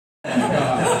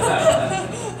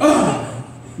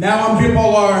Now I'm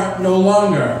bipolar no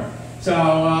longer. So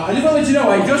I just want to let you know,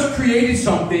 I just created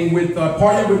something with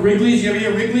partnered with Wrigley's. You ever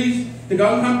hear Wrigley's, the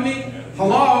gum company?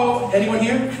 Hello, anyone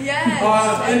here? Yes.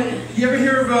 And you ever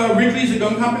hear of Wrigley's, the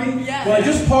gum company? Yes. Well, I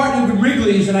just partnered with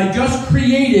Wrigley's and I just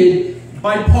created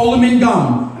Bipolar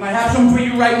gum. And I have some for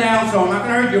you right now, so I'm not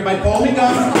going to hurt you. Bipolar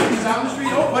gum. It's out on the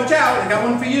street. Oh, watch out. I got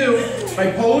one for you.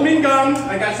 Bipolar gum.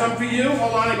 I got some for you.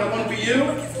 Hold on, I got one for you.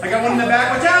 I got one in the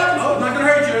back. Watch out. Oh, it's not going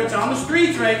to hurt you. It's on the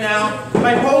streets right now.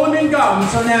 Bipolar gum.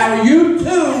 So now you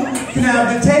too can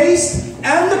have the taste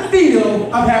and the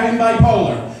feel of having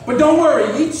bipolar. But don't worry,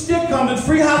 each stick comes with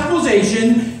free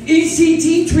hospitalization,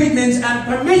 ECT treatments, and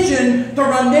permission to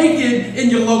run naked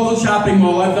in your local shopping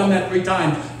mall. I've done that 3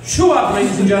 times. Chew up,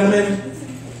 ladies and gentlemen.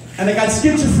 And I got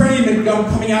schizophrenia gum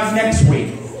coming out next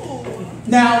week.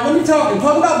 Now, let me talk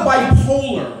about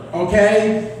bipolar,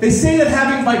 okay? They say that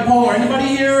having bipolar,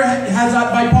 anybody here has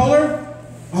bipolar?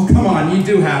 Oh, come on, you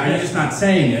do have it, you're just not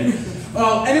saying it.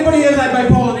 Well, anybody has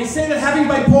bipolar, they say that having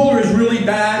bipolar is really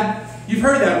bad. You've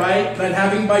heard that, right? That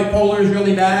having bipolar is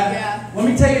really bad? Yeah. Let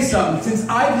me tell you something. Since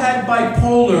I've had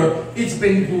bipolar, it's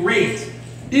been great.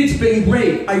 It's been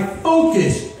great. I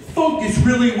focus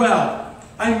really well.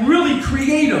 I'm really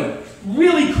creative.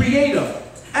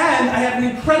 And I have an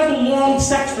incredible long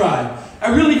sex drive. I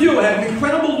really do. I have an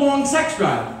incredible long sex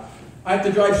drive. I have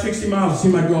to drive 60 miles to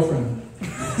see my girlfriend.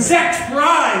 Sex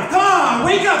drive! Come on,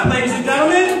 wake up, ladies and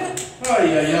gentlemen! Oh,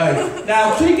 yeah.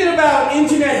 Now, thinking about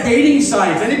internet dating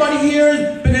sites. Anybody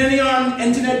here been any on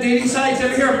internet dating sites?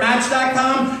 Ever hear of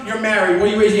Match.com? You're married. What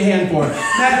do you raise your hand for?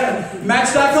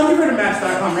 Match.com? You've heard of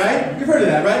Match.com, right? You've heard of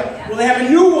that, right? Yeah. Well, they have a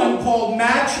new one called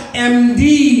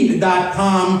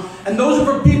MatchMD.com, and those are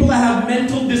for people that have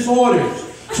mental disorders.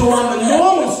 So on the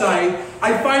normal site,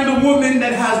 I find a woman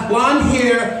that has blonde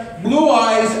hair, blue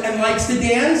eyes, and likes to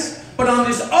dance. But on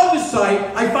this other site,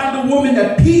 I find a woman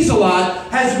that pees a lot,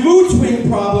 has mood swing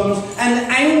problems, and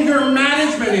anger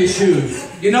management issues.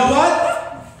 You know what?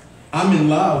 I'm in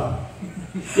love.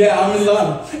 Yeah, I'm in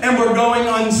love. And we're going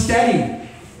unsteady.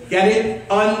 Get it?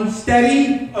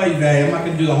 Unsteady? Oy vey, I'm not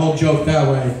going to do the whole joke that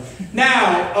way.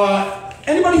 Now,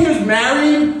 anybody here is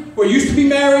married, or used to be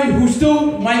married, who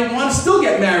still might want to still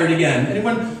get married again?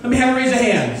 Anyone? Let me have a raise of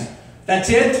hands. That's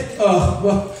it? Oh,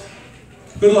 well,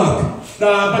 good luck.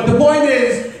 But the point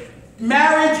is,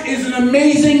 marriage is an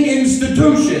amazing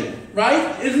institution,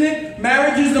 right? Isn't it?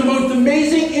 Marriage is the most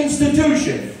amazing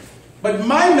institution. But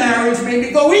my marriage made me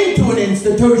go into an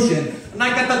institution, and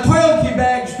I got the toilet key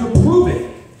bags to prove it.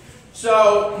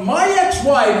 So my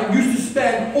ex-wife used to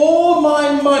spend all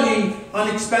my money on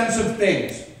expensive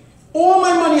things. All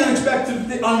my money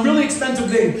on really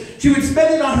expensive things. She would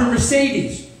spend it on her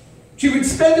Mercedes. She would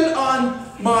spend it on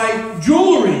my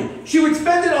jewelry. She would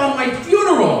spend it on my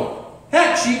funeral.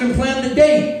 Heck, she even planned the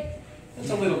date. That's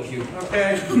a little cute,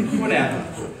 okay? Whatever.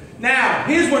 Now,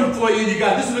 here's one for you.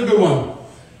 This is a good one.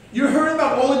 You heard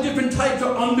about all the different types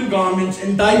of undergarments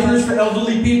and diapers for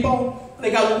elderly people? They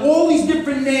got all these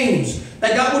different names.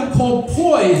 They got one called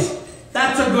Poise.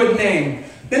 That's a good name.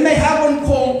 Then they have one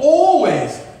called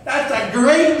Always. That's a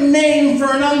great name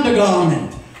for an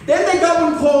undergarment. Then they got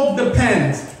one called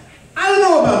Depends. I don't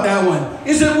know about that one.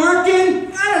 Is it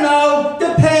working? I don't know.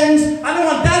 Depends. I don't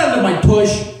want that under my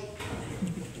tush.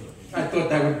 I thought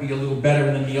that would be a little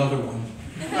better than the other one.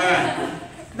 All right.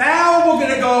 Now we're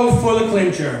going to go for the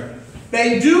clincher.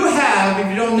 They do have,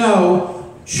 if you don't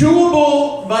know,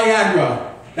 chewable Viagra.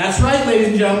 That's right, ladies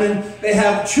and gentlemen. They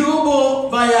have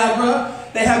chewable Viagra.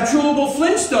 They have chewable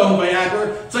Flintstone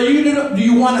Viagra. So do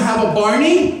you want to have a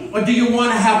Barney or do you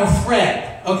want to have a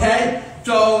Fred? Okay?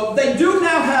 So they do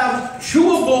now have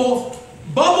chewable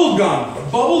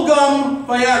bubblegum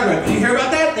Viagra. Did you hear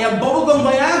about that? They have bubblegum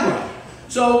Viagra.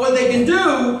 So what they can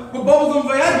do with bubblegum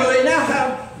Viagra, they now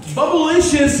have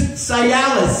Bubblicious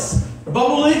Cialis.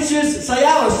 Bubblicious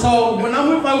Cialis. So when I'm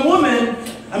with my woman,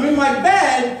 I'm in my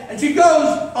bed, and she goes,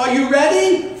 "Are you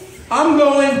ready?" I'm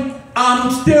going,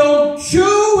 "I'm still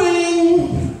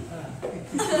chewing."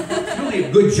 It's really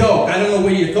a good joke. I don't know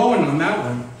where you're going on that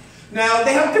one. Now,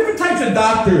 they have different types of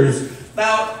doctors.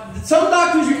 Now, some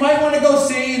doctors you might want to go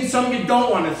see, and some you don't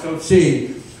want to go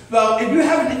see. Well, if you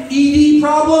have an ED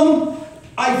problem,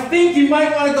 I think you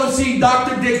might want to go see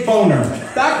Dr. Dick Boner.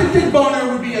 Dr. Dick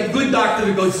Boner would be a good doctor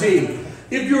to go see.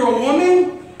 If you're a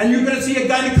woman, and you're going to see a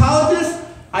gynecologist,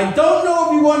 I don't know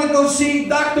if you want to go see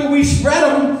Dr. We Spread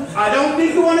 'em. I don't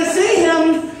think you want to see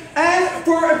him. And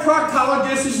for a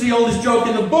proctologist, this is the oldest joke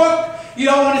in the book, you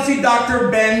don't want to see Dr.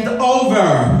 Bend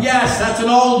Over. Yes, that's an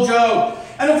old joke.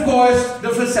 And of course, the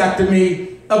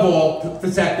vasectomy of all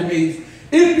vasectomies.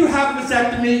 If you have a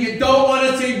vasectomy, you don't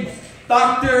want to see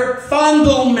Dr.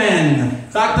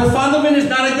 Fondelman. Dr. Fondelman is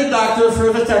not a good doctor for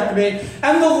a vasectomy.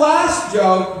 And the last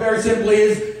joke, very simply,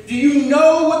 is, do you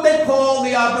know what they call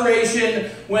the operation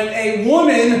when a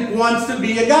woman wants to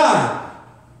be a guy?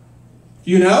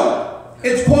 You know?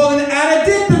 It's called an